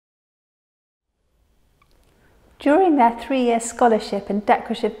During their 3-year scholarship in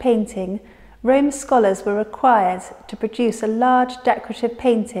decorative painting, Rome scholars were required to produce a large decorative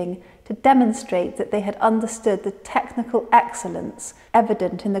painting to demonstrate that they had understood the technical excellence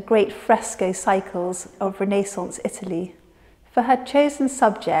evident in the great fresco cycles of Renaissance Italy. For her chosen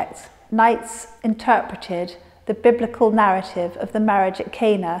subject, Knights interpreted the biblical narrative of the marriage at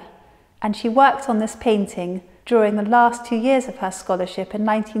Cana, and she worked on this painting during the last 2 years of her scholarship in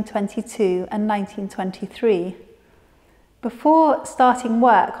 1922 and 1923. Before starting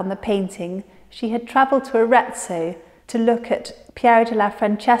work on the painting, she had travelled to Arezzo to look at Piero della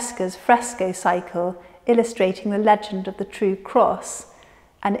Francesca's fresco cycle illustrating the legend of the True Cross,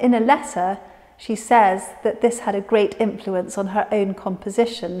 and in a letter she says that this had a great influence on her own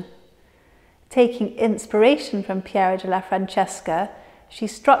composition. Taking inspiration from Piero della Francesca, she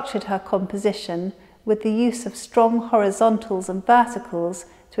structured her composition with the use of strong horizontals and verticals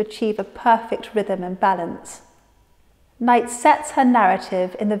to achieve a perfect rhythm and balance. Knight sets her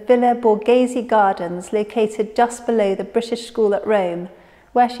narrative in the Villa Borghese Gardens located just below the British School at Rome,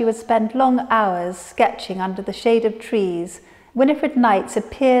 where she would spend long hours sketching under the shade of trees. Winifred Knight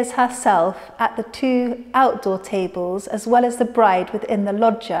appears herself at the 2 outdoor tables as well as the bride within the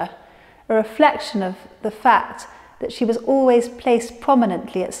loggia, a reflection of the fact that she was always placed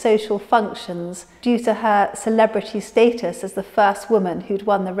prominently at social functions due to her celebrity status as the first woman who'd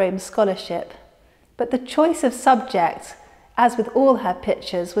won the Rome Scholarship. But the choice of subject, as with all her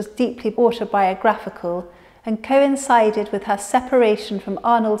pictures, was deeply autobiographical and coincided with her separation from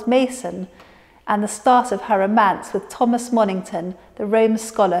Arnold Mason and the start of her romance with Thomas Monington, the Rome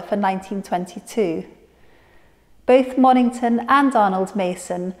scholar, for 1922. Both Monington and Arnold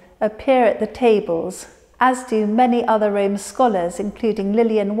Mason appear at the tables, as do many other Rome scholars, including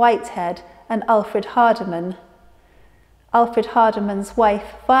Lillian Whitehead and Alfred Hardiman. Alfred Hardiman's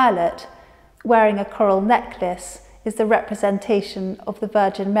wife, Violet, wearing a coral necklace, is the representation of the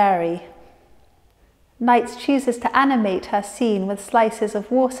Virgin Mary. Knight chooses to animate her scene with slices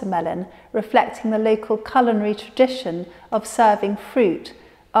of watermelon, reflecting the local culinary tradition of serving fruit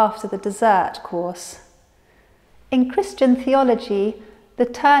after the dessert course. In Christian theology, the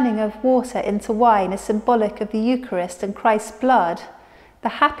turning of water into wine is symbolic of the Eucharist and Christ's blood. The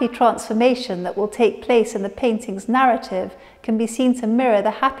happy transformation that will take place in the painting's narrative can be seen to mirror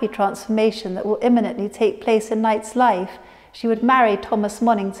the happy transformation that will imminently take place in Knight's life. She would marry Thomas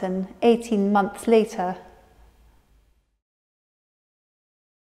Monington 18 months later.